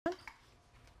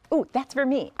Ooh, that's for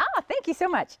me. Ah, thank you so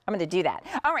much. I'm going to do that.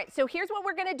 All right, so here's what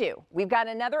we're going to do. We've got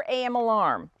another AM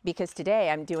alarm because today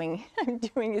I'm doing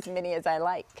as many as I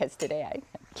like because today I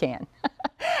can.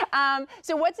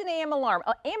 So what's an AM alarm?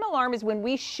 An AM alarm is when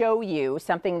we show you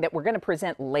something that we're going to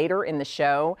present later in the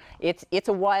show. It's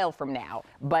a while from now,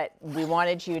 but we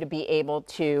wanted you to be able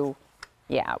to,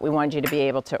 we wanted you to be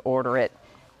able to order it.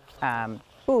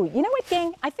 Ooh, you know what,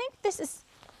 gang? I think this is,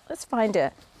 let's find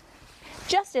a,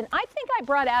 Justin, I think I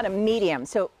brought out a medium.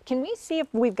 So can we see if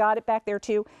we've got it back there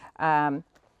too?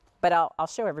 But I'll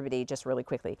show everybody just really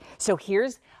quickly. So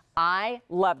I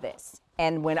love this.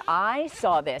 And when I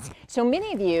saw this, so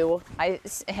many of you,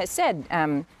 has said,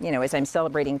 you know, as I'm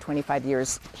celebrating 25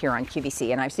 years here on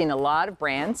QVC, and I've seen a lot of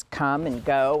brands come and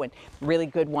go, and really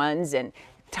good ones, and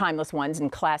timeless ones,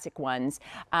 and classic ones.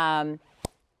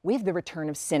 We have the return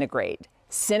of Centigrade.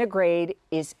 Centigrade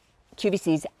is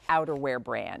QVC's outerwear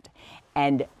brand,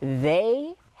 and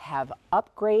they have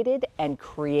upgraded and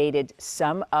created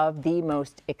some of the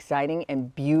most exciting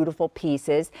and beautiful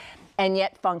pieces, and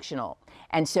yet functional.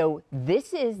 And so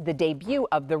this is the debut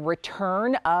of the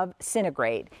return of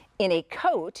Centigrade in a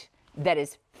coat that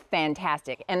is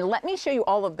fantastic. And let me show you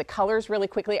all of the colors really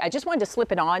quickly. I just wanted to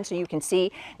slip it on so you can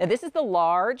see. Now this is the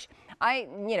large.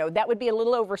 You know, that would be a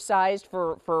little oversized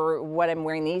for what I'm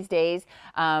wearing these days.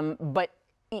 But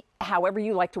however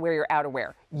you like to wear your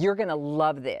outerwear, you're gonna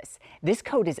love this. This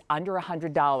coat is under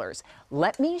 $100.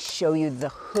 Let me show you the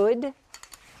hood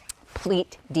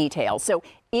pleat details. So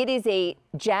it is a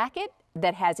jacket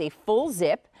that has a full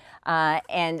zip,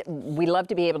 and we love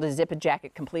to be able to zip a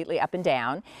jacket completely up and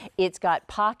down. It's got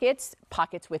pockets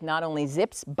with not only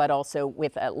zips, but also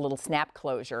with a little snap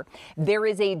closure. There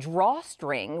is a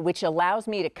drawstring, which allows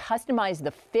me to customize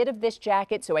the fit of this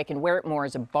jacket so I can wear it more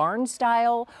as a barn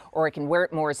style, or I can wear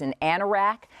it more as an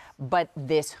anorak. But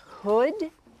this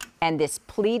hood and this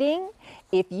pleating,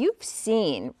 if you've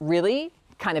seen really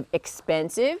kind of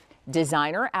expensive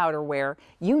designer outerwear,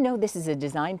 you know this is a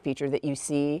design feature that you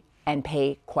see and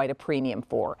pay quite a premium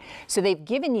for. So they've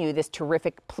given you this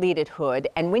terrific pleated hood,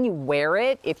 and when you wear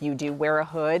it, if you do wear a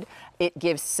hood, it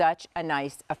gives such a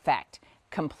nice effect.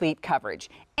 Complete coverage.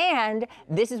 And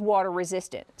this is water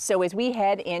resistant. So as we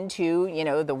head into, you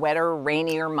know, the wetter,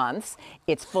 rainier months,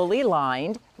 it's fully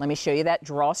lined. Let me show you that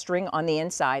drawstring on the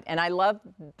inside. And I love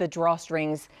the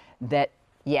drawstrings that,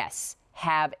 yes,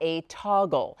 have a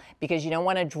toggle, because you don't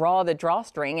want to draw the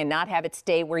drawstring and not have it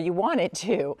stay where you want it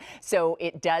to. So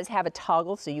it does have a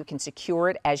toggle so you can secure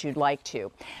it as you'd like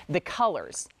to. The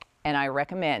colors, and I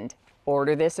recommend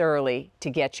order this early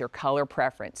to get your color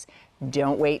preference.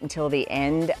 Don't wait until the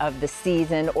end of the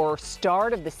season or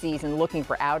start of the season looking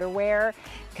for outerwear,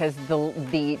 because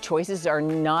the choices are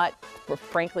not,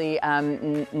 frankly,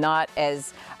 not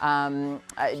as,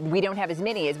 we don't have as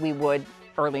many as we would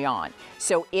early on.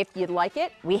 So if you'd like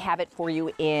it, we have it for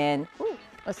you in,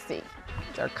 let's see,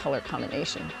 it's our color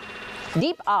combination.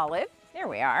 Deep olive, there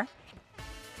we are.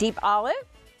 Deep olive,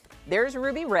 there's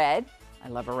ruby red. I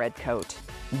love a red coat.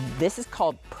 This is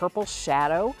called Purple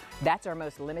Shadow. That's our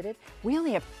most limited. We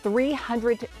only have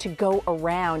 300 to go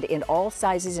around in all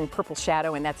sizes in Purple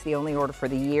Shadow, and that's the only order for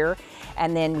the year.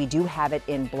 And then we do have it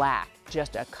in black,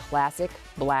 just a classic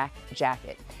black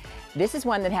jacket. This is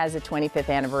one that has a 25th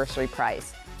anniversary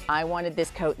price. I wanted this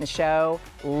coat in the show.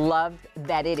 Love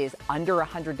that it is under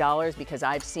 $100, because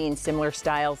I've seen similar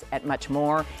styles at much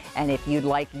more. And if you'd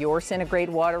like your Centigrade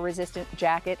water resistant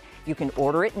jacket, you can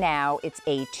order it now. It's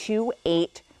a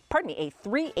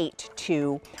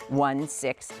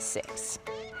 382166.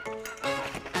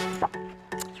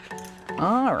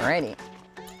 All righty.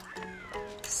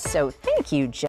 So thank you,